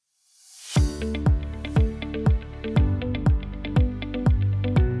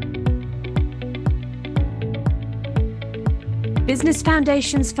Business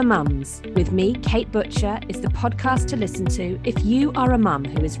Foundations for Mums, with me, Kate Butcher, is the podcast to listen to if you are a mum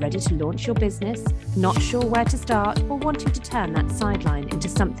who is ready to launch your business, not sure where to start, or wanting to turn that sideline into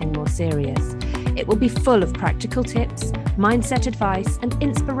something more serious. It will be full of practical tips, mindset advice, and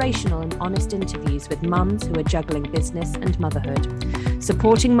inspirational and honest interviews with mums who are juggling business and motherhood,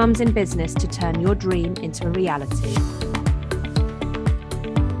 supporting mums in business to turn your dream into a reality.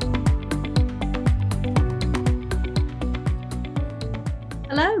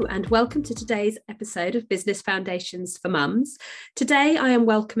 Hello and welcome to today's episode of Business Foundations for Mums. Today I am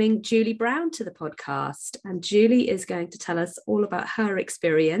welcoming Julie Brown to the podcast, and Julie is going to tell us all about her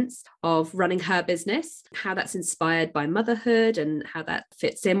experience of running her business, how that's inspired by motherhood and how that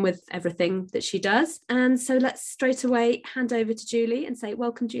fits in with everything that she does. And so let's straight away hand over to Julie and say,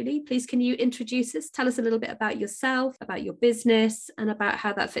 welcome Julie, please can you introduce us, tell us a little bit about yourself, about your business and about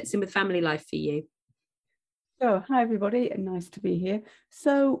how that fits in with family life for you. So, hi everybody, and nice to be here.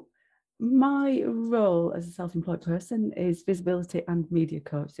 So my role as a self-employed person is visibility and media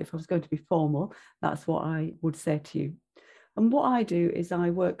coach. If I was going to be formal, that's what I would say to you. And what I do is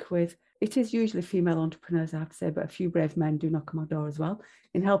I work with, it is usually female entrepreneurs, I have to say, but a few brave men do knock on my door as well,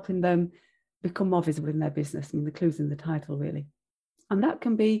 in helping them become more visible in their business. I mean, the clue's in the title, really. And that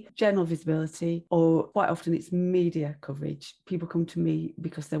can be general visibility, or quite often it's media coverage. People come to me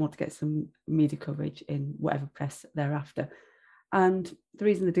because they want to get some media coverage in whatever press they're after. And the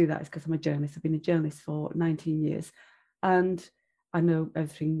reason they do that is because I'm a journalist. I've been a journalist for 19 years and I know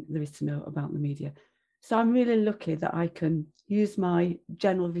everything there is to know about the media. So I'm really lucky that I can use my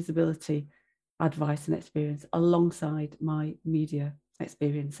general visibility advice and experience alongside my media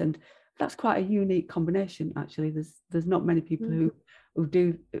experience. And that's quite a unique combination, actually. There's not many people who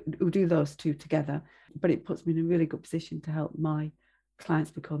do those two together, but it puts me in a really good position to help my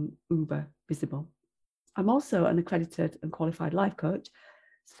clients become uber visible. I'm also an accredited and qualified life coach,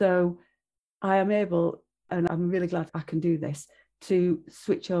 so I am able, and I'm really glad I can do this, to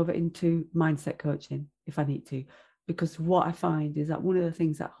switch over into mindset coaching if I need to, because what I find is that one of the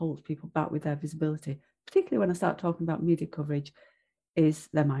things that holds people back with their visibility, particularly when I start talking about media coverage, is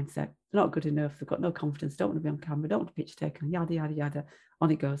their mindset. They're not good enough, they've got no confidence, don't want to be on camera, don't want a picture taken, yada, yada, yada,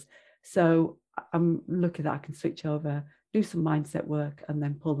 on it goes. So I'm lucky that I can switch over, do some mindset work, and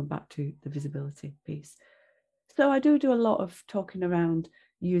then pull them back to the visibility piece. So I do a lot of talking around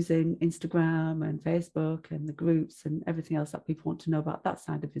using Instagram and Facebook and the groups and everything else that people want to know about that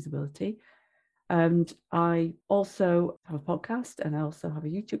side of visibility. And I also have a podcast and I also have a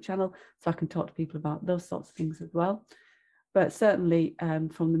YouTube channel, so I can talk to people about those sorts of things as well. But certainly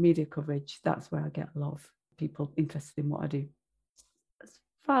from the media coverage, that's where I get a lot of people interested in what I do. As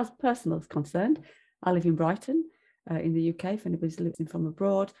far as personal is concerned, I live in Brighton in the UK, if anybody's listening from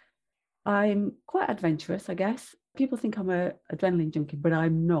abroad. I'm quite adventurous, I guess. People think I'm an adrenaline junkie, but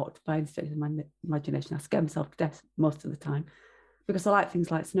I'm not by any stretch of my imagination. I scare myself to death most of the time because I like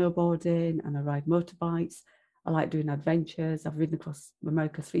things like snowboarding and I ride motorbikes. I like doing adventures. I've ridden across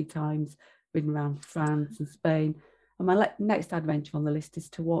America 3 times, ridden around France and Spain. And my next adventure on the list is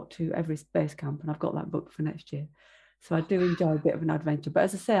to walk to Everest Base Camp, and I've got that booked for next year. So I do enjoy a bit of an adventure. But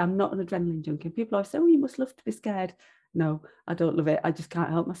as I say, I'm not an adrenaline junkie. People always say, oh, you must love to be scared. No, I don't love it. I just can't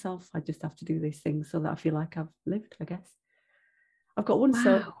help myself. I just have to do these things so that I feel like I've lived, I guess. I've got one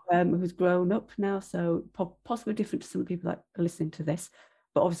son who's grown up now, so possibly different to some people that are listening to this.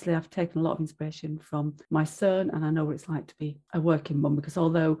 But obviously, I've taken a lot of inspiration from my son, and I know what it's like to be a working mum, because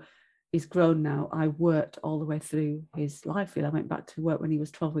although he's grown now, I worked all the way through his life. I went back to work when he was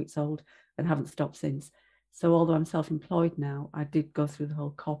 12 weeks old and haven't stopped since. So although I'm self-employed now, I did go through the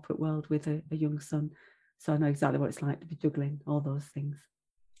whole corporate world with a young son. So I know exactly what it's like to be juggling all those things.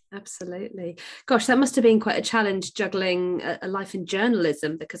 Absolutely. Gosh, that must have been quite a challenge juggling a life in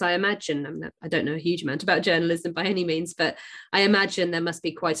journalism, because I imagine, I don't know a huge amount about journalism by any means, but I imagine there must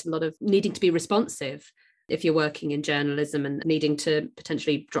be quite a lot of needing to be responsive if you're working in journalism and needing to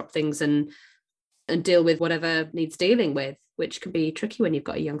potentially drop things and deal with whatever needs dealing with, which can be tricky when you've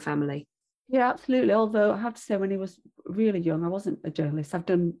got a young family. Yeah, absolutely. Although I have to say, when he was really young, I wasn't a journalist. I've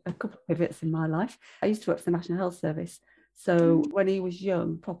done a couple of pivots in my life. I used to work for the National Health Service. So when he was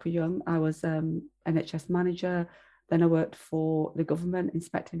young, proper young, I was NHS manager. Then I worked for the government,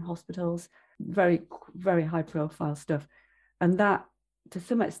 inspecting hospitals, very, very high profile stuff. And that, to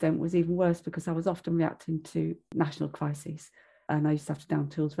some extent, was even worse because I was often reacting to national crises. And I used to have to down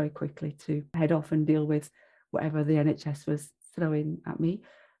tools very quickly to head off and deal with whatever the NHS was throwing at me.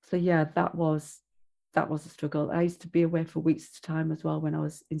 So yeah, that was a struggle. I used to be away for weeks at a time as well when I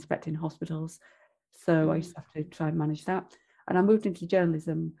was inspecting hospitals. So I used to have to try and manage that. And I moved into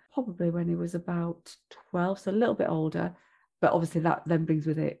journalism probably when he was about 12, so a little bit older. But obviously that then brings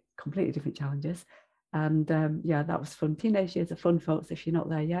with it completely different challenges. And yeah, that was fun. Teenage years are fun, folks, if you're not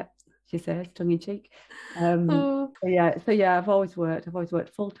there yet, she says, tongue in cheek. Oh. So yeah, I've always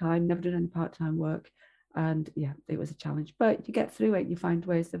worked full time, never done any part-time work. And yeah, it was a challenge, but you get through it. You find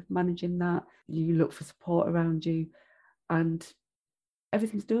ways of managing that. You look for support around you, and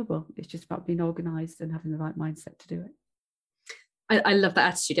everything's doable. It's just about being organized and having the right mindset to do it. I love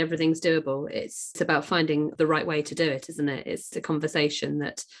that attitude. Everything's doable. It's about finding the right way to do it, isn't it? It's a conversation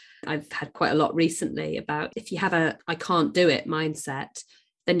that I've had quite a lot recently about if you have a I can't do it mindset,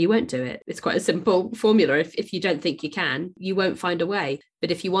 then you won't do it. It's quite a simple formula. If you don't think you can, you won't find a way.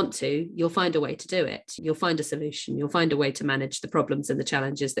 But if you want to, you'll find a way to do it. You'll find a solution. You'll find a way to manage the problems and the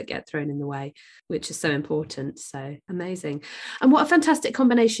challenges that get thrown in the way, which is so important. So amazing. And what a fantastic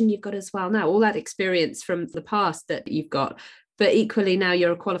combination you've got as well now. All that experience from the past that you've got, but equally now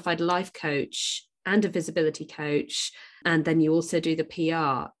you're a qualified life coach and a visibility coach. And then you also do the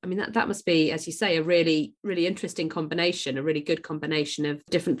PR. I mean, that must be, as you say, a really, really interesting combination, a really good combination of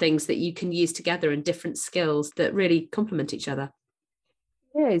different things that you can use together and different skills that really complement each other.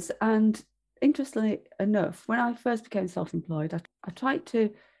 It is. And interestingly enough, when I first became self-employed, I tried to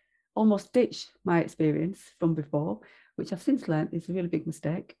almost ditch my experience from before, which I've since learned is a really big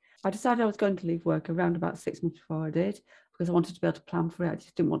mistake. I decided I was going to leave work around about 6 months before I did, because I wanted to be able to plan for it. I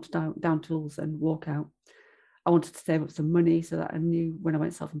just didn't want to down tools and walk out. I wanted to save up some money so that I knew when I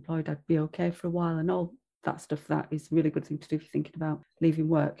went self-employed, I'd be okay for a while, and all that stuff. That is a really good thing to do if you're thinking about leaving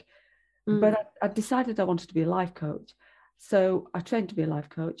work. But I decided I wanted to be a life coach. So I trained to be a life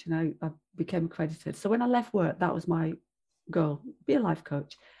coach, and I became accredited. So when I left work, that was my goal, be a life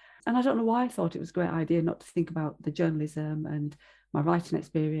coach. And I don't know why I thought it was a great idea not to think about the journalism and my writing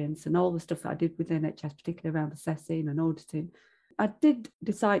experience and all the stuff that I did with the NHS, particularly around assessing and auditing. I did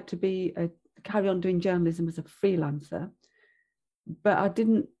decide to carry on doing journalism as a freelancer, but I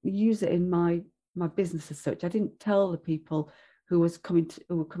didn't use it in my business as such. I didn't tell the people who were coming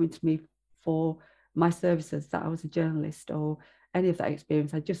to me for my services that I was a journalist or any of that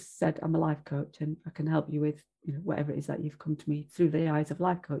experience. I just said I'm a life coach and I can help you with whatever it is that you've come to me through the eyes of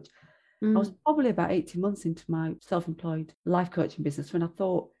life coach. I was probably about 18 months into my self-employed life coaching business when I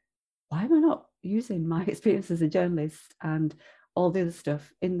thought, why am I not using my experience as a journalist and all the other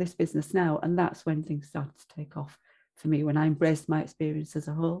stuff in this business now? And that's when things started to take off for me, when I embraced my experience as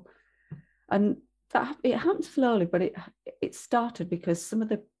a whole. And that it happened slowly, but it started because some of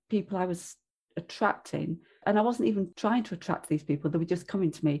the people I was attracting, and I wasn't even trying to attract these people, they were just coming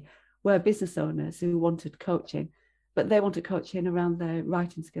to me, were business owners who wanted coaching, but they wanted coaching around their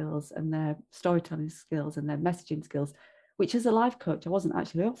writing skills and their storytelling skills and their messaging skills, which as a life coach, I wasn't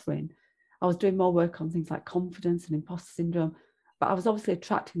actually offering. I was doing more work on things like confidence and imposter syndrome, but I was obviously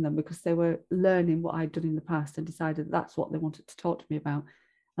attracting them because they were learning what I'd done in the past and decided that's what they wanted to talk to me about.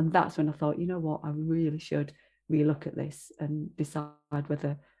 And that's when I thought, you know what, I really should relook at this and decide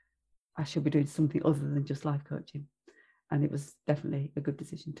whether I should be doing something other than just life coaching. And it was definitely a good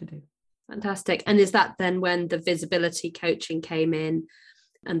decision to do. Fantastic. And is that then when the visibility coaching came in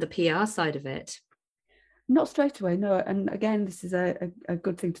and the PR side of it? Not straight away, no. And again, this is a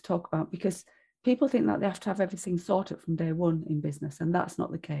good thing to talk about because people think that they have to have everything sorted from day one in business, and that's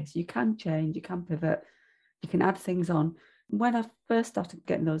not the case. You can change, you can pivot, you can add things on. When I first started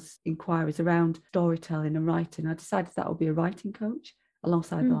getting those inquiries around storytelling and writing, I decided that would be a writing coach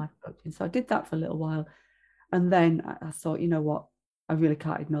alongside the life coaching. So I did that for a little while. And then I thought, you know what, I really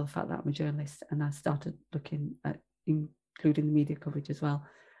can't ignore the fact that I'm a journalist. And I started looking at including the media coverage as well.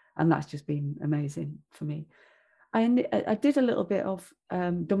 And that's just been amazing for me. I did a little bit of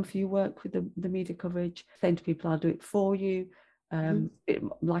done for you work with the media coverage, saying to people, I'll do it for you,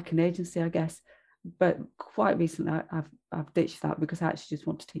 like an agency, I guess. But quite recently, I've ditched that because I actually just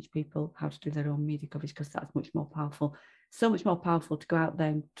want to teach people how to do their own media coverage because that's much more powerful. So much more powerful to go out there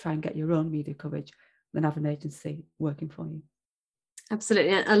and try and get your own media coverage than have an agency working for you.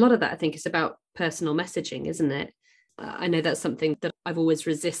 Absolutely. And a lot of that, I think, is about personal messaging, isn't it? I know that's something that I've always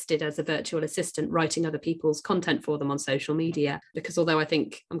resisted as a virtual assistant, writing other people's content for them on social media, because although I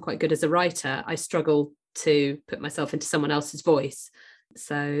think I'm quite good as a writer, I struggle to put myself into someone else's voice.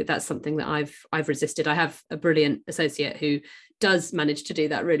 So that's something that I've resisted. I have a brilliant associate who does manage to do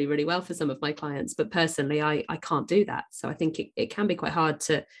that really, really well for some of my clients, but personally, I can't do that. So I think it can be quite hard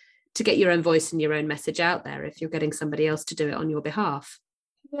to get your own voice and your own message out there if you're getting somebody else to do it on your behalf.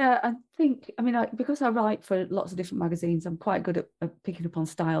 Yeah, I think, because I write for lots of different magazines, I'm quite good at picking up on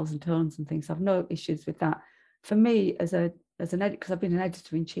styles and tones and things. I've no issues with that. For me, as an editor, because I've been an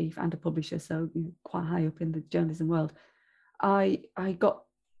editor-in-chief and a publisher, so quite high up in the journalism world, I got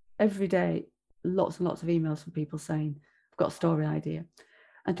every day lots and lots of emails from people saying, I've got a story idea.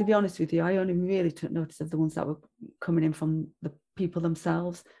 And to be honest with you, I only really took notice of the ones that were coming in from the people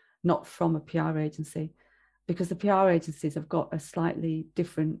themselves, not from a PR agency, because the PR agencies have got a slightly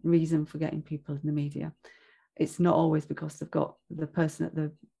different reason for getting people in the media. It's not always because they've got the person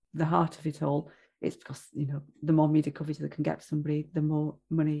at the heart of it all. It's because, you know, the more media coverage they can get for somebody, the more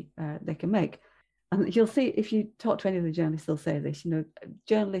money they can make. And you'll see, if you talk to any of the journalists, they'll say this, you know,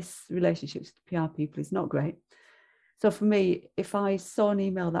 journalists' relationships with PR people is not great. So for me, if I saw an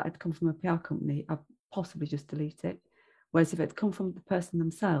email that had come from a PR company, I'd possibly just delete it. Whereas if it had come from the person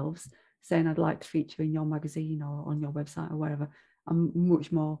themselves saying, I'd like to feature in your magazine or on your website or wherever, I'm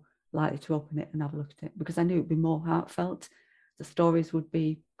much more likely to open it and have a look at it, because I knew it'd be more heartfelt. The stories would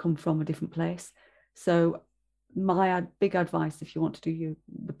come from a different place. So my big advice, if you want to do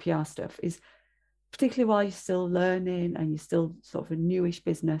the PR stuff, is particularly while you're still learning and you're still sort of a newish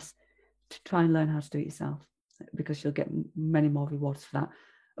business, to try and learn how to do it yourself, because you'll get many more rewards for that.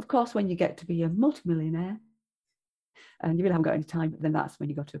 Of course, when you get to be a multimillionaire and you really haven't got any time, then that's when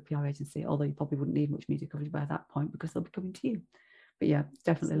you go to a PR agency, although you probably wouldn't need much media coverage by that point because they'll be coming to you. But yeah,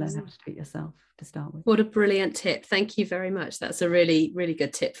 definitely learn how to do it yourself to start with. What a brilliant tip. Thank you very much. That's a really, really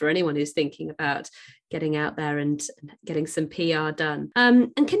good tip for anyone who's thinking about getting out there and getting some PR done.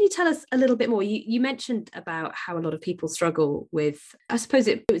 And can you tell us a little bit more? You mentioned about how a lot of people struggle with, I suppose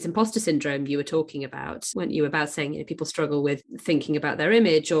it was imposter syndrome you were talking about, weren't you, about saying, you know, people struggle with thinking about their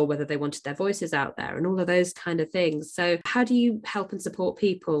image or whether they wanted their voices out there and all of those kind of things. So how do you help and support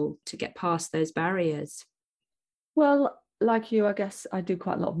people to get past those barriers? Well, like you, I guess I do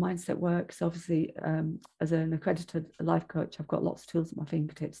quite a lot of mindset work. So obviously, as an accredited life coach, I've got lots of tools at my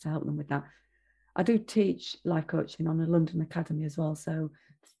fingertips to help them with that. I do teach life coaching on a London academy as well. So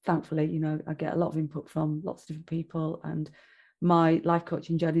thankfully, you know, I get a lot of input from lots of different people, and my life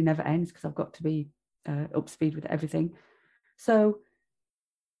coaching journey never ends because I've got to be up to speed with everything. So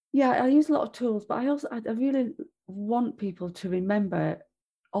yeah, I use a lot of tools, but I really want people to remember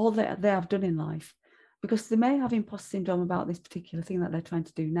all that they have done in life, because they may have imposter syndrome about this particular thing that they're trying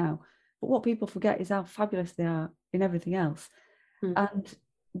to do now. But what people forget is how fabulous they are in everything else. And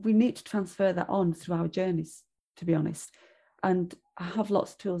we need to transfer that on through our journeys, to be honest. And I have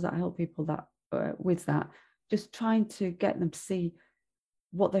lots of tools that help people that with that, just trying to get them to see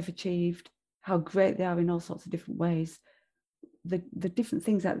what they've achieved, how great they are in all sorts of different ways, the different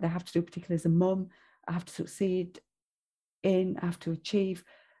things that they have to do, particularly as a mum, I have to succeed in, I have to achieve.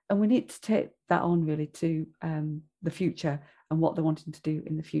 And we need to take that on really to the future and what they're wanting to do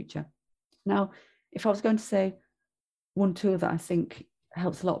in the future. Now, if I was going to say one tool that I think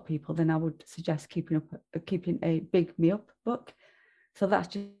helps a lot of people, then I would suggest keeping a Big Me Up book. So that's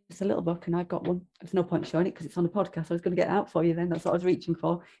just a little book, and I've got one. There's no point showing it because it's on a podcast. I was going to get it out for you then. That's what I was reaching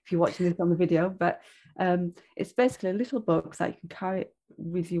for if you're watching this on the video. But it's basically a little book that you can carry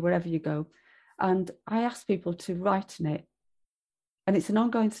with you wherever you go. And I ask people to write in it. And it's an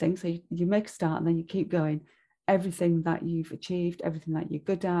ongoing thing. So you make a start and then you keep going. Everything that you've achieved, everything that you're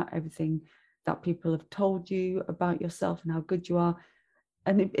good at, everything that people have told you about yourself and how good you are.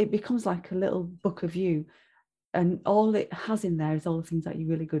 And it becomes like a little book of you. And all it has in there is all the things that you're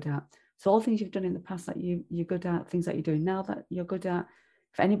really good at. So all the things you've done in the past that you're good at, things that you're doing now that you're good at.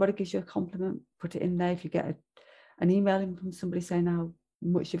 If anybody gives you a compliment, put it in there. If you get an email in from somebody saying how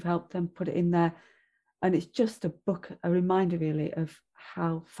much you've helped them, put it in there. And it's just a book, a reminder really of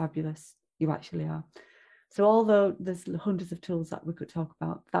how fabulous you actually are. So although there's hundreds of tools that we could talk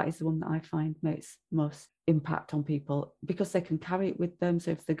about, that is the one that I find makes most impact on people because they can carry it with them. So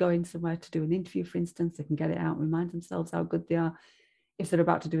if they're going somewhere to do an interview, for instance, they can get it out and remind themselves how good they are. If they're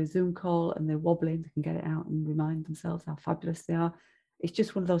about to do a Zoom call and they're wobbling, they can get it out and remind themselves how fabulous they are. It's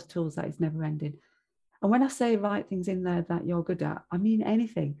just one of those tools that is never ending. And when I say write things in there that you're good at, I mean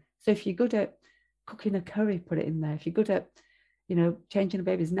anything. So if you're good at cooking a curry, put it in there. If you're good at, changing a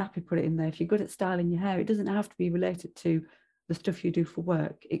baby's nappy, put it in there. If you're good at styling your hair, it doesn't have to be related to the stuff you do for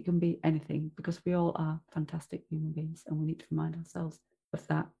work. It can be anything because we all are fantastic human beings and we need to remind ourselves of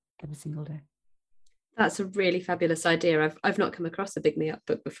that every single day. That's a really fabulous idea. I've not come across a Big Me Up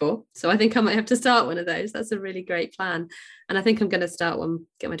book before, so I think I might have to start one of those. That's a really great plan. And I think I'm going to start one,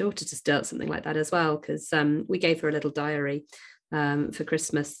 get my daughter to start something like that as well, because we gave her a little diary for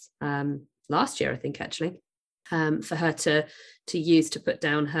Christmas last year, I think, actually, for her to use to put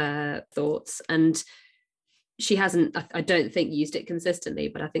down her thoughts. And she hasn't, I don't think, used it consistently,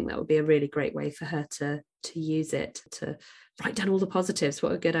 but I think that would be a really great way for her to use it, to write down all the positives.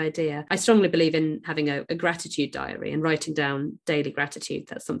 What a good idea. I strongly believe in having a gratitude diary and writing down daily gratitude.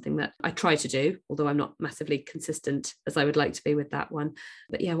 That's something that I try to do, although I'm not massively consistent as I would like to be with that one.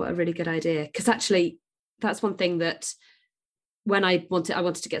 But yeah, what a really good idea. Because actually, that's one thing that when I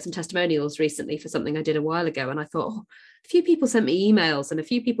wanted to get some testimonials recently for something I did a while ago, and I thought, oh, a few people sent me emails and a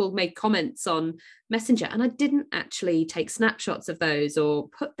few people made comments on Messenger, and I didn't actually take snapshots of those or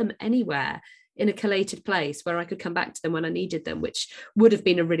put them anywhere in a collated place where I could come back to them when I needed them, which would have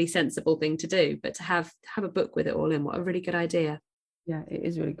been a really sensible thing to do. But to have a book with it all in, what a really good idea. Yeah, it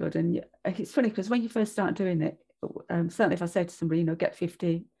is really good. And it's funny because when you first start doing it, certainly if I say to somebody, get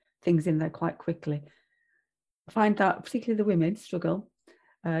 50 things in there quite quickly, I find that particularly the women struggle,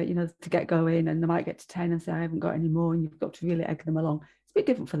 to get going, and they might get to 10 and say, I haven't got any more, and you've got to really egg them along. It's a bit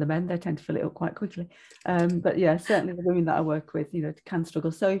different for the men. They tend to fill it up quite quickly. But yeah, certainly the women that I work with, can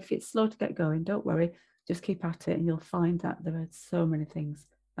struggle. So if it's slow to get going, don't worry, just keep at it, and you'll find that there are so many things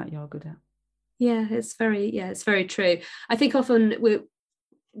that you're good at. Yeah, it's very true. I think often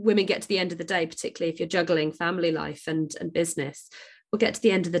women get to the end of the day, particularly if you're juggling family life and business, we'll get to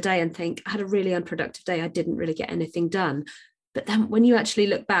the end of the day and think, I had a really unproductive day. I didn't really get anything done. But then when you actually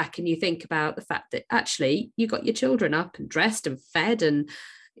look back and you think about the fact that actually you got your children up and dressed and fed and,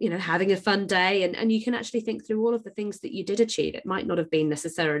 having a fun day, and you can actually think through all of the things that you did achieve. It might not have been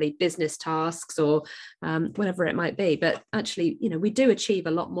necessarily business tasks or whatever it might be, but actually, we do achieve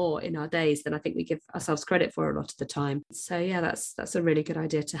a lot more in our days than I think we give ourselves credit for a lot of the time. So yeah, that's a really good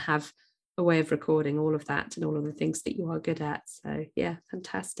idea to have a way of recording all of that and all of the things that you are good at. So yeah,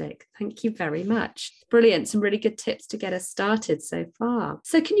 fantastic. Thank you very much. Brilliant. Some really good tips to get us started so far.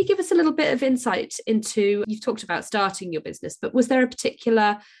 So can you give us a little bit of insight into, you've talked about starting your business, but was there a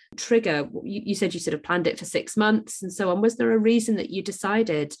particular trigger? You said you sort of planned it for 6 months and so on. Was there a reason that you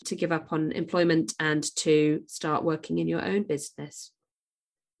decided to give up on employment and to start working in your own business?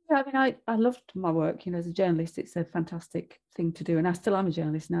 Yeah, I mean, I loved my work, as a journalist. It's a fantastic thing to do. And I still am a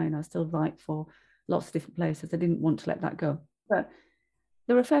journalist now, and I still write for lots of different places. I didn't want to let that go. But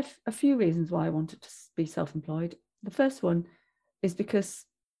there were a few reasons why I wanted to be self-employed. The first one is because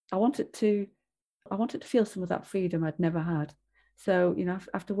I wanted to feel some of that freedom I'd never had. So,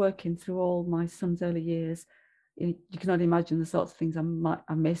 after working through all my son's early years, you can only imagine the sorts of things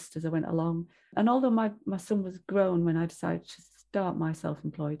I missed as I went along. And although my son was grown when I decided to start my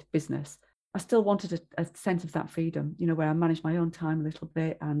self-employed business, I still wanted a sense of that freedom, where I manage my own time a little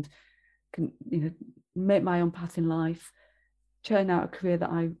bit and can, make my own path in life, churn out a career that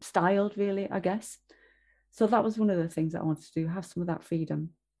I styled, really, I guess. So that was one of the things that I wanted to do, have some of that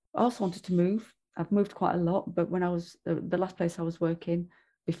freedom. I also wanted to move. I've moved quite a lot, but when I was the last place I was working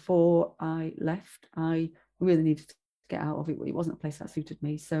before I left, I really needed to get out of it. It wasn't a place that suited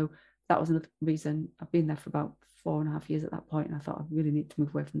me. So that was another reason. I've been there for about 4.5 years at that point, and I thought I really need to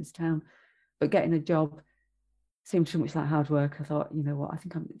move away from this town. But getting a job seemed too much like hard work. I thought, you know what, I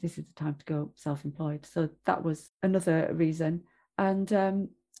think this is the time to go self-employed. So that was another reason. And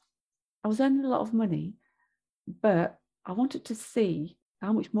I was earning a lot of money, but I wanted to see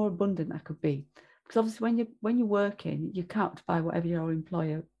how much more abundant I could be. Because obviously when you're working, you can't buy whatever your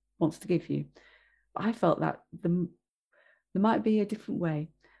employer wants to give you. But I felt that there might be a different way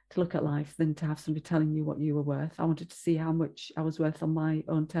to look at life than to have somebody telling you what you were worth. I wanted to see how much I was worth on my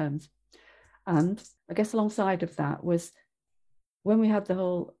own terms. And I guess alongside of that was when we had the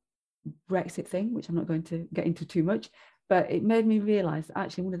whole Brexit thing, which I'm not going to get into too much, but it made me realise that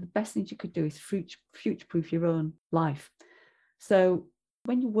actually one of the best things you could do is future-proof your own life. So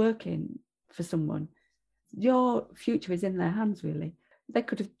when you're working for someone, your future is in their hands, really. They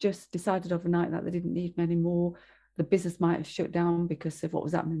could have just decided overnight that they didn't need me anymore. The business might have shut down because of what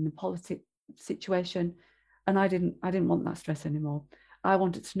was happening in the politics situation. And I didn't want that stress anymore. I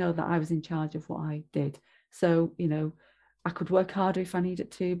wanted to know that I was in charge of what I did. So, I could work harder if I needed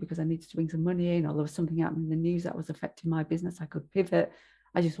to because I needed to bring some money in, or there was something happening in the news that was affecting my business. I could pivot.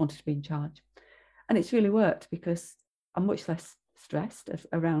 I just wanted to be in charge. And it's really worked because I'm much less stressed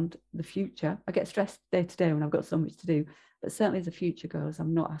around the future. I get stressed day to day when I've got so much to do, but certainly as the future goes,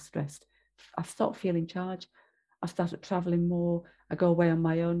 I'm not as stressed. I've stopped feeling in charge. I've started traveling more. I go away on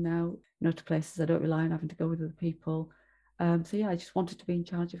my own now, to places I don't rely on having to go with other people. So yeah, I just wanted to be in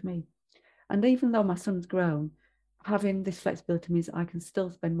charge of me. And even though my son's grown, having this flexibility means I can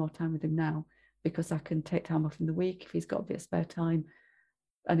still spend more time with him now because I can take time off in the week if he's got a bit of spare time.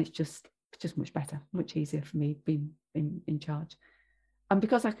 And it's just much better, much easier for me being in charge. And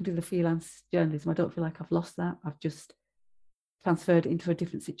because I can do the freelance journalism, I don't feel like I've lost that. I've just transferred it into a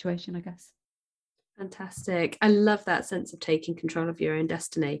different situation, I guess. Fantastic. I love that sense of taking control of your own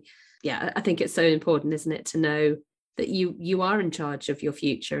destiny. Yeah, I think it's so important, isn't it, to know that you are in charge of your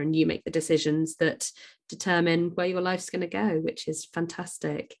future and you make the decisions that determine where your life's going to go, which is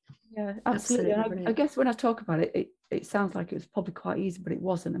fantastic. Yeah, absolutely. I guess when I talk about it, it sounds like it was probably quite easy, but it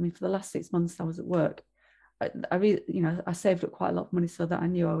wasn't. I mean, for the last 6 months I was at work, I really, I saved up quite a lot of money so that I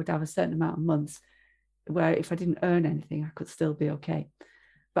knew I would have a certain amount of months where if I didn't earn anything, I could still be okay.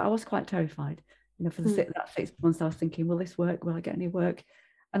 But I was quite terrified. For that 6 months, I was thinking, will this work? Will I get any work?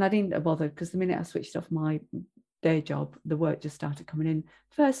 And I didn't bother, because the minute I switched off my day job, the work just started coming in.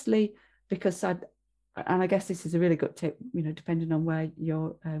 Firstly, because and I guess this is a really good tip, depending on where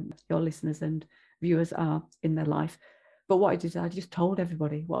your listeners and viewers are in their life. But what I did, I just told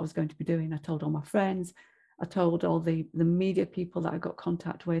everybody what I was going to be doing. I told all my friends, I told all the media people that I got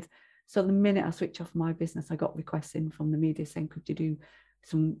contact with. So the minute I switched off my business, I got requests in from the media saying, could you do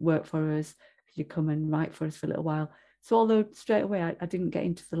some work for us? Could you come and write for us for a little while? So although straight away I didn't get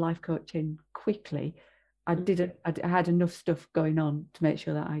into the life coaching quickly, I had enough stuff going on to make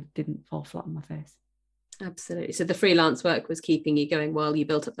sure that I didn't fall flat on my face. Absolutely. So the freelance work was keeping you going while you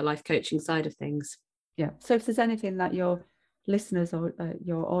built up the life coaching side of things. Yeah. So if there's anything that your listeners or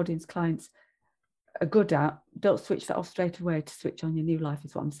your audience clients are good at, don't switch that off straight away to switch on your new life,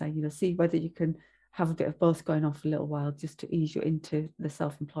 is what I'm saying. See whether you can have a bit of both going on for a little while, just to ease you into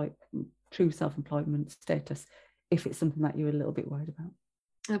the true self-employment status, if it's something that you're a little bit worried about.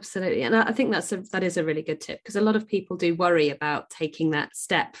 Absolutely. And I think that is a really good tip, because a lot of people do worry about taking that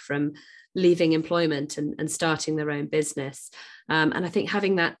step from leaving employment and starting their own business. And I think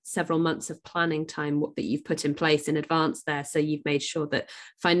having that several months of planning time that you've put in place in advance there, so you've made sure that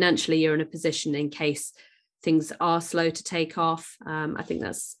financially you're in a position in case things are slow to take off. I think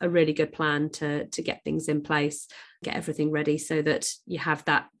that's a really good plan to get things in place, get everything ready so that you have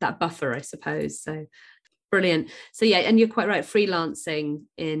that buffer, I suppose. So brilliant. So yeah, and you're quite right. Freelancing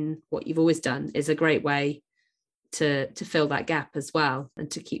in what you've always done is a great way to fill that gap as well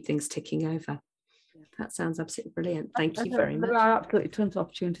and to keep things ticking over. That sounds absolutely brilliant. Thank you very much. There are absolutely tons of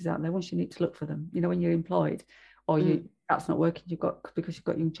opportunities out there once you need to look for them. When you're employed or that's not working, because you've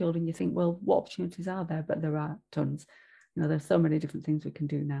got young children, you think, well, what opportunities are there? But there are tons. There's so many different things we can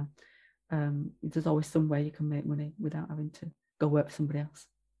do now. There's always some way you can make money without having to go work for somebody else.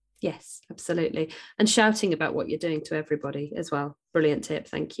 Yes, absolutely. And shouting about what you're doing to everybody as well. Brilliant tip.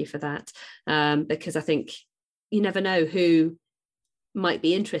 Thank you for that. Because I think you never know who might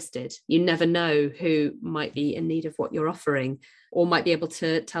be interested. You never know who might be in need of what you're offering or might be able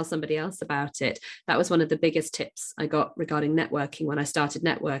to tell somebody else about it. That was one of the biggest tips I got regarding networking when I started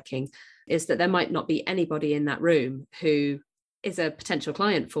networking, is that there might not be anybody in that room who is a potential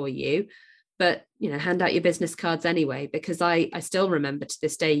client for you, but hand out your business cards anyway, because I still remember to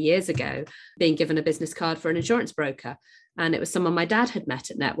this day, years ago, being given a business card for an insurance broker, and it was someone my dad had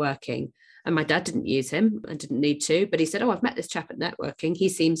met at networking, and my dad didn't use him and didn't need to, but he said, oh, I've met this chap at networking, he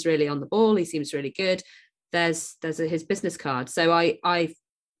seems really on the ball, he seems really good, there's his business card. So I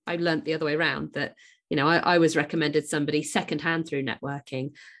learned the other way around, that I was recommended somebody secondhand through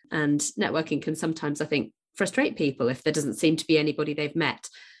networking, and networking can sometimes, I think, frustrate people if there doesn't seem to be anybody they've met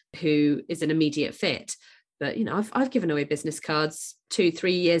who is an immediate fit. But I've given away business cards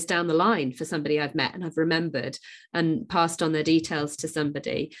 2-3 years down the line for somebody I've met and I've remembered and passed on their details to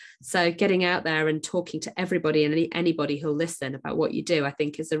somebody. So getting out there and talking to everybody and anybody who'll listen about what you do, I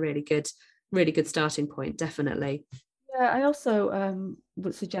think is a really good starting point, definitely. Yeah, I also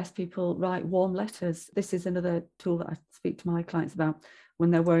would suggest people write warm letters. This is another tool that I speak to my clients about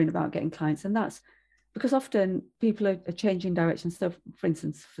when they're worrying about getting clients, and that's because often people are changing directions. So, for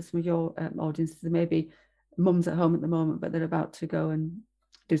instance, for some of your audiences, there may be mums at home at the moment, but they're about to go and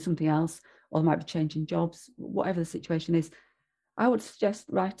do something else, or they might be changing jobs, whatever the situation is. I would suggest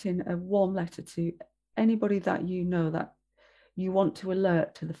writing a warm letter to anybody that you know that you want to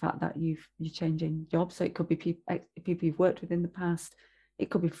alert to the fact that you're changing jobs. So it could be people you've worked with in the past, it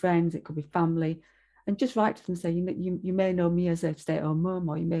could be friends, it could be family, and just write to them and say, you may know me as a stay-at-home mum,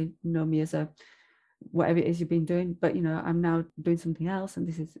 or you may know me as a whatever it is you've been doing, but I'm now doing something else, and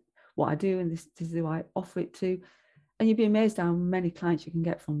this is what I do, and this is who I offer it to. And you'd be amazed how many clients you can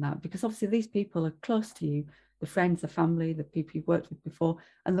get from that, because obviously these people are close to you, the friends, the family, the people you've worked with before,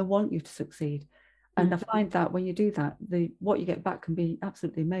 and they want you to succeed. And I find that when you do that, what you get back can be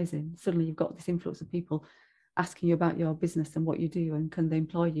absolutely amazing. Suddenly you've got this influx of people asking you about your business and what you do, and can they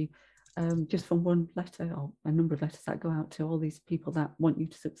employ you, just from one letter or a number of letters that go out to all these people that want you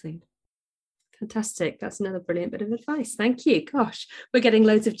to succeed. Fantastic. That's another brilliant bit of advice. Thank you. Gosh, we're getting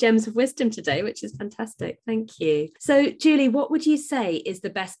loads of gems of wisdom today, which is fantastic. Thank you. So, Julie, what would you say is the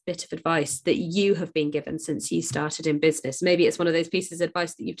best bit of advice that you have been given since you started in business? Maybe it's one of those pieces of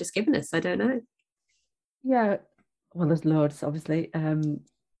advice that you've just given us. I don't know. Yeah, well, there's loads, obviously.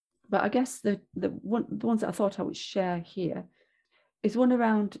 But I guess the ones that I thought I would share here is one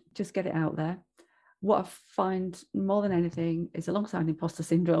around just get it out there. what I find more than anything is alongside imposter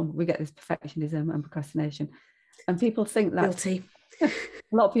syndrome, we get this perfectionism and procrastination. And people think that Guilty. a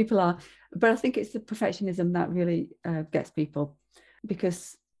lot of people are, but I think it's the perfectionism that really gets people,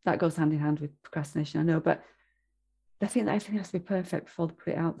 because that goes hand in hand with procrastination, I know, but they think that everything has to be perfect before they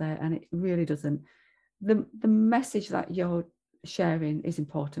put it out there, and it really doesn't. The message that you're sharing is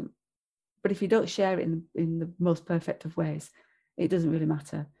important, but if you don't share it in the most perfect of ways, it doesn't really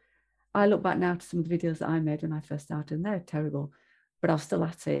matter. I look back now to some of the videos that I made when I first started, and they're terrible, but I was still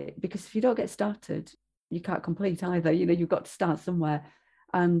at it, because if you don't get started, you can't complete either. You've got to start somewhere.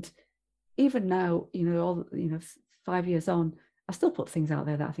 And even now, all 5 years on, I still put things out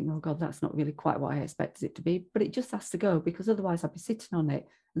there that I think, oh God, that's not really quite what I expected it to be, but it just has to go, because otherwise I'd be sitting on it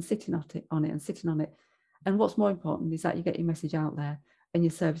and sitting on it and sitting on it. And what's more important is that you get your message out there and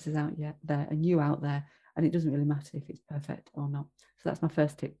your services out there and you out there, and it doesn't really matter if it's perfect or not. So that's my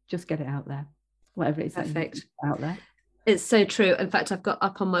first tip. Just get it out there, whatever it is. Perfect. Out there. It's so true. In fact, I've got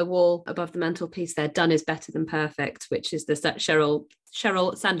up on my wall above the mantelpiece there, "Done is better than perfect," which is the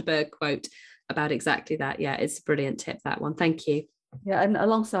Sheryl Sandberg quote about exactly that. Yeah, it's a brilliant tip, that one. Thank you. Yeah, and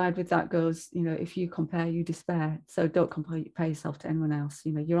alongside with that goes, if you compare, you despair. So don't compare yourself to anyone else.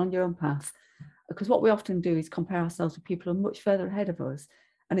 You're on your own path. Because what we often do is compare ourselves with people who are much further ahead of us.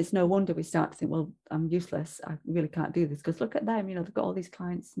 And it's no wonder we start to think, well, I'm useless. I really can't do this, because look at them, they've got all these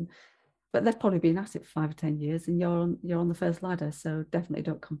clients, but they've probably been at it for 5 or 10 years, and you're on the first ladder. So definitely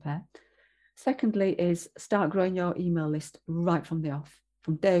don't compare. Secondly is start growing your email list right from the off.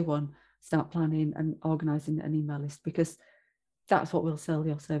 From day one, start planning and organizing an email list, because that's what will sell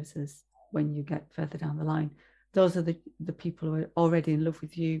your services when you get further down the line. Those are the people who are already in love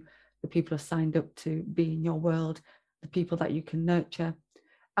with you, the people who are signed up to be in your world, the people that you can nurture.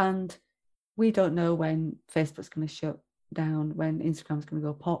 And we don't know when Facebook's going to shut down, when Instagram's going to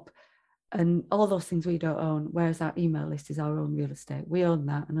go pop, and all those things we don't own, whereas our email list is our own real estate. We own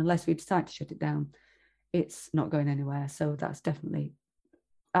that, and unless we decide to shut it down, it's not going anywhere. So that's definitely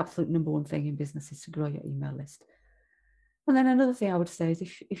absolute number one thing in business, is to grow your email list. And then another thing I would say is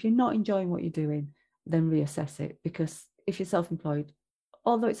if you're not enjoying what you're doing, then reassess it, because if you're self-employed,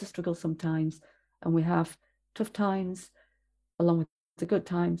 although it's a struggle sometimes, and we have tough times along with the good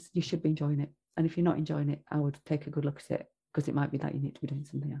times, you should be enjoying it. And if you're not enjoying it, I would take a good look at it, because it might be that you need to be doing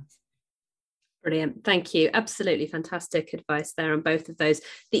something else. Brilliant. Thank you. Absolutely fantastic advice there on both of those.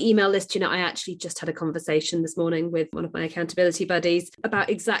 The email list, I actually just had a conversation this morning with one of my accountability buddies about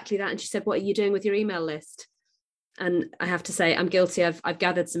exactly that. And she said, what are you doing with your email list? And I have to say, I'm guilty. I've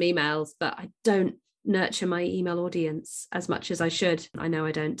gathered some emails, but I don't nurture my email audience as much as I should. I know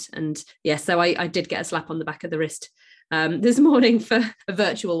I don't. And yeah, so I did get a slap on the back of the wrist this morning, for a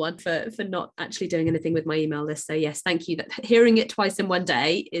virtual one, for not actually doing anything with my email list. So yes, thank you. That hearing it twice in one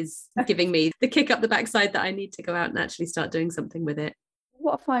day is giving me the kick up the backside that I need to go out and actually start doing something with it.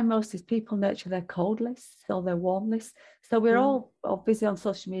 What I find most is people nurture their cold lists or their warm lists. So we're all busy on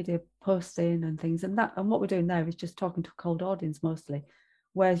social media posting and things, and what we're doing there is just talking to a cold audience mostly.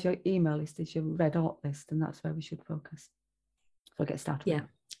 Whereas your email list is your red hot list, and that's where we should focus. So get started. Yeah,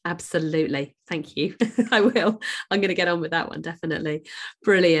 absolutely. Thank you. I will. I'm going to get on with that one, definitely.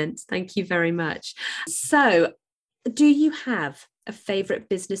 Brilliant. Thank you very much. So, do you have a favorite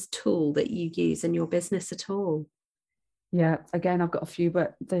business tool that you use in your business at all? Yeah, again, I've got a few,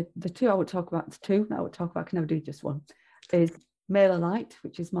 but the two I would talk about, I can never do just one, is MailerLite,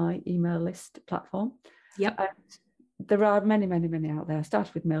 which is my email list platform. Yep. There are many, many, many out there. I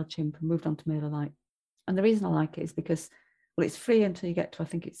started with MailChimp and moved on to MailerLite. And the reason I like it is because, well, it's free until you get to, I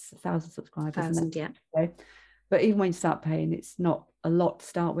think it's 1,000 subscribers. 1,000, yeah. Okay. But even when you start paying, it's not a lot to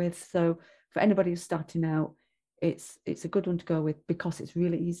start with. So for anybody who's starting out, it's a good one to go with, because it's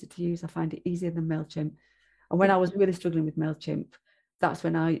really easy to use. I find it easier than MailChimp. And when I was really struggling with MailChimp, that's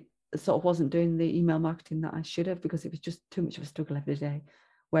when I sort of wasn't doing the email marketing that I should have, because it was just too much of a struggle every day.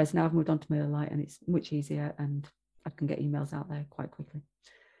 Whereas now I've moved on to MailerLite, and it's much easier, and I can get emails out there quite quickly.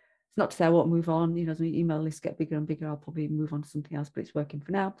 It's not to say I won't move on. As my email lists get bigger and bigger, I'll probably move on to something else, but it's working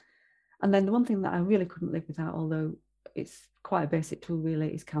for now. And then the one thing that I really couldn't live without, although it's quite a basic tool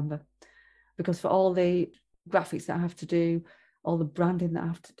really, is Canva. Because for all the graphics that I have to do, all the branding that I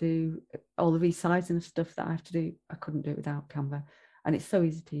have to do, all the resizing of stuff that I have to do, I couldn't do it without Canva. And it's so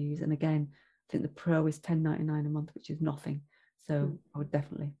easy to use. And again, I think the Pro is $10.99 a month, which is nothing. So I would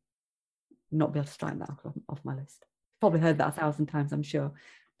definitely not be able to strike that off my list. Probably heard that 1,000 times, I'm sure.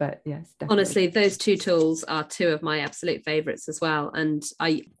 But yes, definitely. Honestly, those two tools are two of my absolute favorites as well. And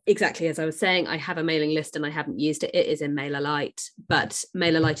I, exactly as I was saying, I have a mailing list and I haven't used it. It is in MailerLite, but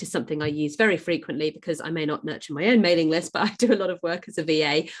MailerLite is something I use very frequently because I may not nurture my own mailing list, but I do a lot of work as a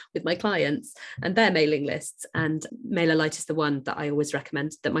VA with my clients and their mailing lists. And MailerLite is the one that I always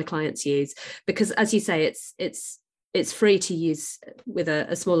recommend that my clients use because, as you say, it's free to use with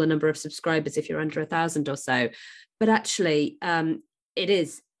a smaller number of subscribers if you're under 1,000 or so. But actually, it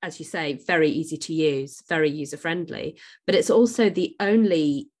is, as you say, very easy to use, very user-friendly. But it's also the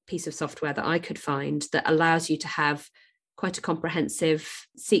only piece of software that I could find that allows you to have quite a comprehensive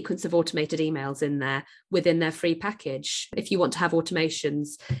sequence of automated emails in there within their free package. If you want to have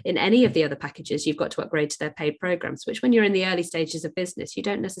automations in any of the other packages, you've got to upgrade to their paid programs, which when you're in the early stages of business, you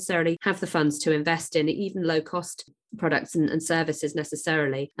don't necessarily have the funds to invest in even low cost products and services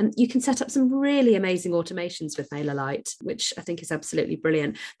necessarily. And you can set up some really amazing automations with MailerLite, which I think is absolutely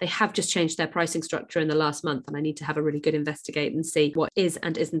brilliant. They have just changed their pricing structure in the last month, and I need to have a really good investigate and see what is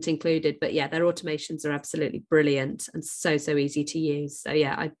and isn't included. But yeah, their automations are absolutely brilliant and so easy to use. So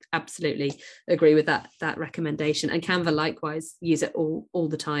yeah, I absolutely agree with that recommendation. And Canva likewise, use it all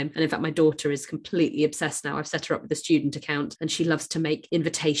the time. And in fact, my daughter is completely obsessed now. I've set her up with a student account and she loves to make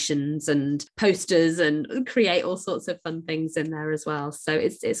invitations and posters and create all sorts of fun things in there as well. So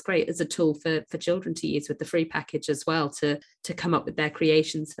it's great as a tool for children to use with the free package as well to come up with their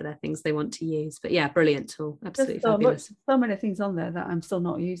creations for their things they want to use. But yeah, brilliant tool, absolutely fabulous. So many things on there that I'm still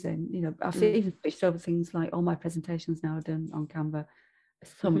not using. You know, I've even switched over things like all my presentations now are done on Canva.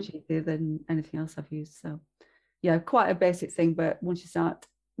 It's so much easier than anything else I've used. So yeah, quite a basic thing, but once you start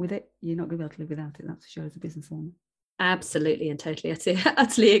with it, you're not going to be able to live without it. That's for sure as a business owner. Absolutely and totally. I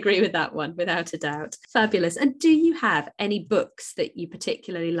utterly agree with that one, without a doubt. Fabulous. And do you have any books that you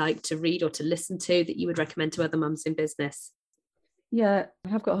particularly like to read or to listen to that you would recommend to other mums in business? Yeah, I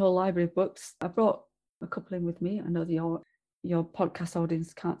have got a whole library of books. I brought a couple in with me. I know your podcast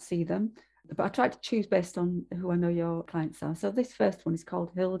audience can't see them, but I tried to choose based on who I know your clients are. So this first one is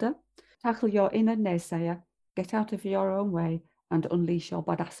called Hilda. Tackle your inner naysayer, get out of your own way and unleash your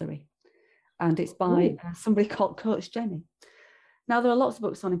badassery. And it's by somebody called Coach Jenny. Now, there are lots of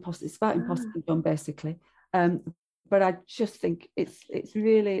books on imposter. It's about imposter syndrome, basically. But I just think it's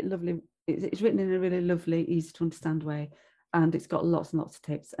really lovely. It's written in a really lovely, easy to understand way. And it's got lots and lots of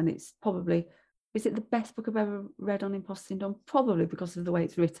tips. And it's probably, is it the best book I've ever read on imposter syndrome? Probably because of the way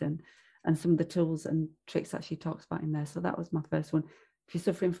it's written and some of the tools and tricks that she talks about in there. So that was my first one. If you're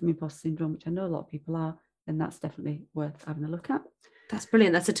suffering from imposter syndrome, which I know a lot of people are, then that's definitely worth having a look at. That's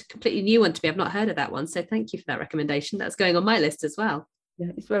brilliant. That's a completely new one to me. I've not heard of that one. So thank you for that recommendation. That's going on my list as well.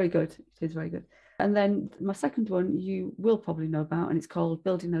 Yeah, it's very good. It is very good. And then my second one you will probably know about, and it's called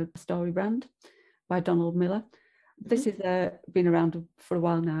Building a Story Brand by Donald Miller. This is been around for a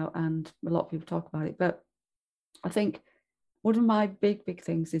while now, and a lot of people talk about it. But I think one of my big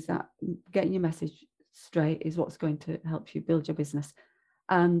things is that getting your message straight is what's going to help you build your business.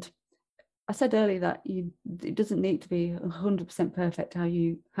 And I said earlier that it doesn't need to be 100% perfect how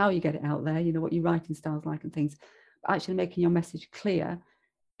you get it out there, you know, what your writing style's like and things. But actually making your message clear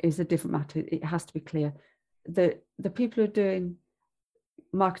is a different matter. It has to be clear. The people who are doing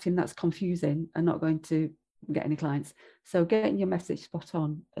marketing that's confusing are not going to get any clients. So getting your message spot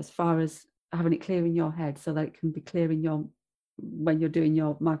on as far as having it clear in your head so that it can be clear when you're doing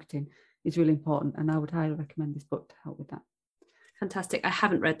your marketing is really important. And I would highly recommend this book to help with that. Fantastic. I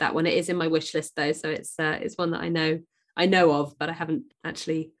haven't read that one. It is in my wish list though, so it's one that I know of, but I haven't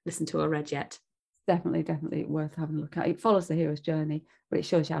actually listened to or read yet. Definitely worth having a look at. It follows the hero's journey, but it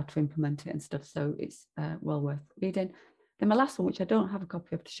shows you how to implement it and stuff. So it's well worth reading. Then my last one, which I don't have a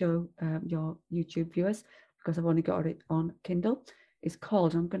copy of to show your YouTube viewers because I've only got it on Kindle, is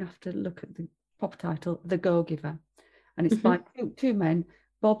called, I'm going to have to look at the proper title, The Go-Giver, and it's by two men,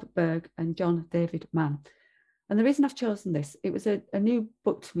 Bob Berg and John David Mann. And the reason I've chosen this, it was a new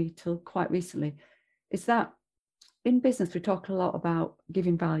book to me till quite recently, is that in business, we talk a lot about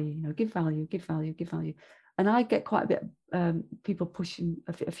giving value, you know, give value. And I get quite a bit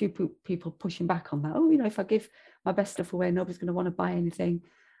a few people pushing back on that. Oh, you know, if I give my best stuff away, nobody's going to want to buy anything.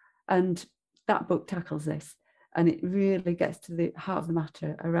 And that book tackles this. And it really gets to the heart of the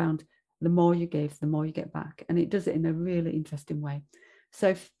matter around the more you give, the more you get back. And it does it in a really interesting way. So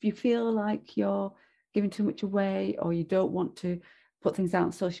if you feel like you're giving too much away, or you don't want to put things out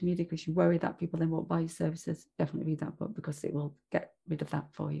on social media because you worry that people then won't buy your services, definitely read that book because it will get rid of that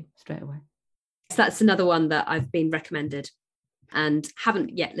for you straight away. So that's another one that I've been recommended and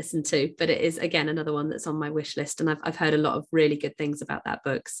haven't yet listened to, but it is, again, another one that's on my wish list. And I've heard a lot of really good things about that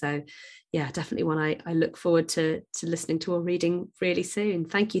book. So yeah, definitely one I look forward to listening to or reading really soon.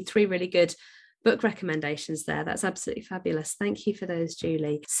 Thank you. 3 really good book recommendations there. That's absolutely fabulous. Thank you for those,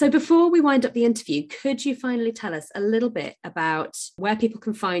 Julie. So before we wind up the interview, could you finally tell us a little bit about where people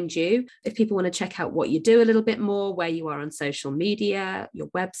can find you, if people want to check out what you do a little bit more, where you are on social media, your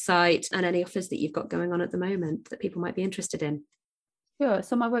website, and any offers that you've got going on at the moment that people might be interested in? Sure.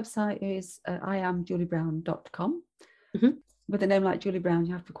 So my website is iamjuliebrown.com. Mm-hmm. With a name like Julie Brown,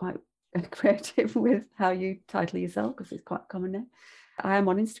 you have to be quite creative with how you title yourself, because it's quite a common name. I am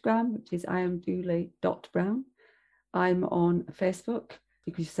on Instagram, which is iamjulie.brown. I'm on Facebook.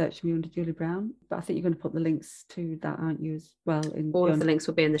 You can search me under Julie Brown, but I think you're going to put the links to that, aren't you, as well? All of the links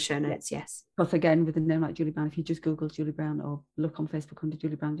will be in the show notes, yes. Plus, again, with a name like Julie Brown, if you just Google Julie Brown or look on Facebook under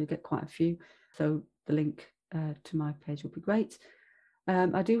Julie Brown, you'll get quite a few. So the link to my page would be great.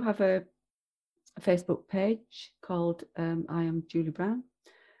 I do have a Facebook page called I Am Julie Brown.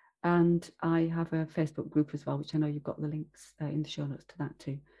 And I have a Facebook group as well, which I know you've got the links in the show notes to that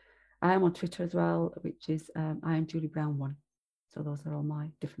too. I am on Twitter as well, which is I Am Julie Brown 1. So those are all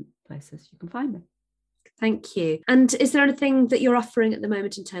my different places you can find me. Thank you. And is there anything that you're offering at the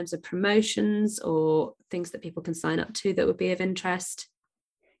moment in terms of promotions or things that people can sign up to that would be of interest?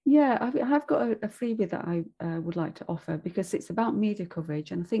 Yeah, I've got a freebie that I would like to offer, because it's about media coverage.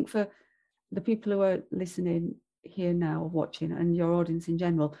 And I think for the people who are listening here now or watching, and your audience in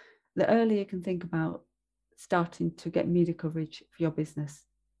general, the earlier you can think about starting to get media coverage for your business,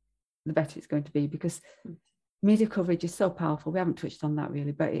 the better it's going to be, because media coverage is so powerful. We haven't touched on that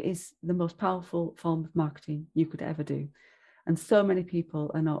really, but it is the most powerful form of marketing you could ever do. And so many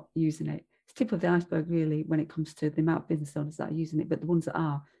people are not using it. It's tip of the iceberg really when it comes to the amount of business owners that are using it, but the ones that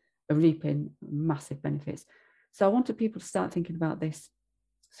are reaping massive benefits. So I wanted people to start thinking about this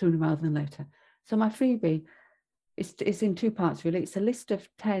sooner rather than later. So my freebie, it's in 2 parts really. It's a list of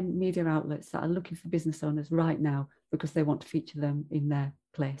 10 media outlets that are looking for business owners right now because they want to feature them in their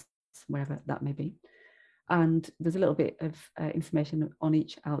place, wherever that may be. And there's a little bit of information on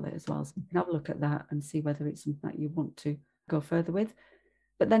each outlet as well. So you can have a look at that and see whether it's something that you want to go further with.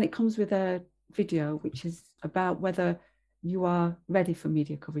 But then it comes with a video which is about whether you are ready for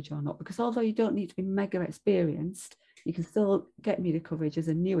media coverage or not. Because although you don't need to be mega experienced, you can still get media coverage as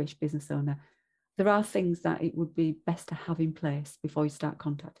a newish business owner. There are things that it would be best to have in place before you start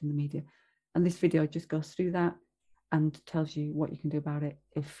contacting the media. And this video just goes through that and tells you what you can do about it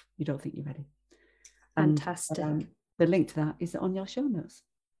if you don't think you're ready. Fantastic. And, the link to that is on your show notes.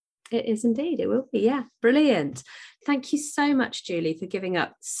 It is indeed. It will be. Yeah. Brilliant. Thank you so much, Julie, for giving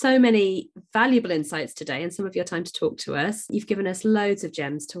up so many valuable insights today and some of your time to talk to us. You've given us loads of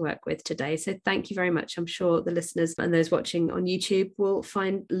gems to work with today. So thank you very much. I'm sure the listeners and those watching on YouTube will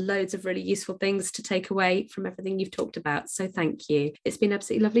find loads of really useful things to take away from everything you've talked about. So thank you. It's been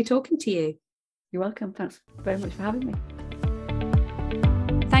absolutely lovely talking to you. You're welcome. Thanks very much for having me.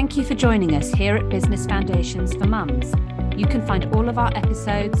 Thank you for joining us here at Business Foundations for Mums. You can find all of our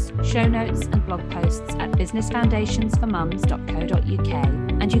episodes, show notes and blog posts at businessfoundationsformums.co.uk,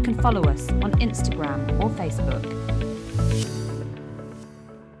 and you can follow us on Instagram or Facebook.